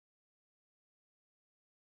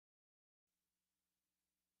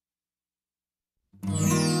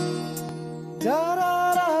Da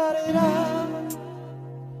da da da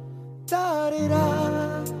da da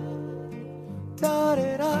da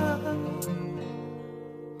da da.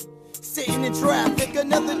 Sitting in traffic,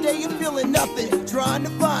 another day and feeling nothing. Trying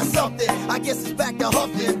to find something, I guess it's back to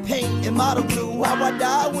huffing. Paint and model blue, how I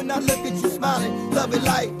die when I look at you smiling. Loving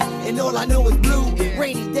life, and all I know is blue.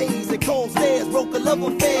 Rainy days and cold stares, broken love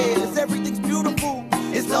affairs. Everything's beautiful,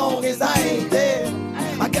 as long as I ain't there.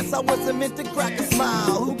 I guess I wasn't meant to crack a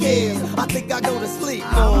smile, who cares? I think I go to sleep.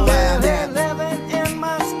 I'm living in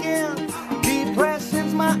my skin.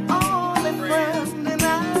 Depression's my only friend, and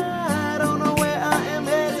I don't know where I am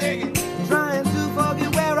headed. Trying to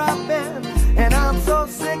forget where I've been, and I'm so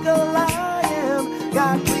sick of lying.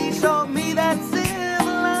 God, please show me that silver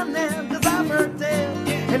lining, 'cause I've hurt tale,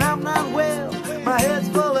 and I'm not well. My head's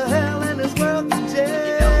full of hell, and it's worth the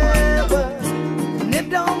jail. But and it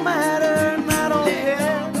don't matter, and I don't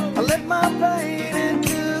care. I let my pain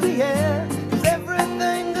into the air, 'cause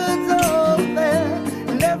everything good's over there,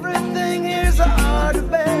 and everything here's hard to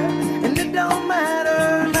bear. And it don't matter,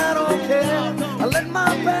 and I don't care. I let my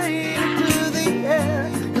pain into the air,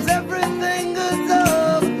 'cause everything good's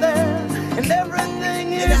over there, and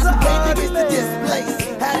everything here's hard to bear. This place,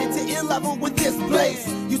 added to ill level with this place.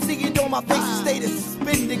 You see it on my face, the state is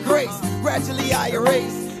suspended grace. Gradually I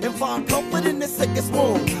erase and find comfort in the sickest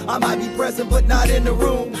wound. I might be present but not in the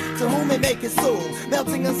room. To whom it may consume,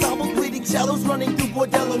 melting ensembles, bleeding shallows, running through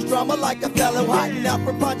bordellos, drama like a fellow, hiding out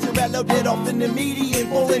from Poncherello, dead off in the median,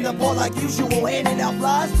 falling apart like usual, handing out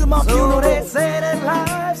flies to my funeral. So they say that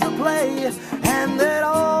life's a play, and that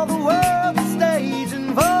all the world's a stage,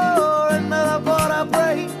 and for another part I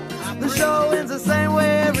pray. The show ends the same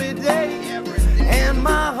way every day, and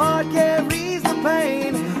my heart carries the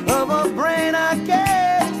pain of a brain I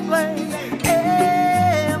can't explain.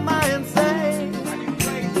 Am I insane?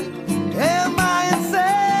 Am I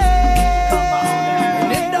insane?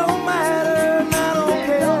 And it don't matter, and I don't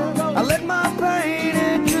care. I let my pain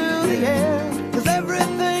into the air, 'cause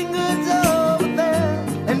everything good's over there,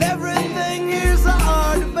 and everything here's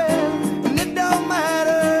hard to bear. And it don't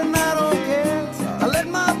matter, and I don't care. I let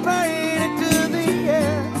my pain into the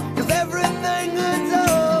air, 'cause everything good's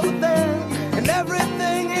over there, and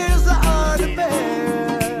everything here's hard to bear.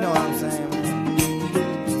 You know what I'm saying, man?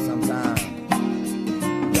 Sometimes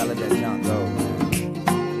you gotta let that junk go, man.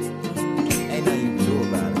 Ain't nothing you can do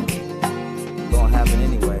about it. It's gonna happen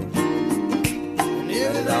anyway.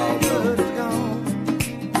 Let it all go.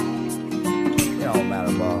 It don't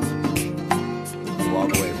matter, boss. Walk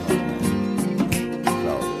away from it.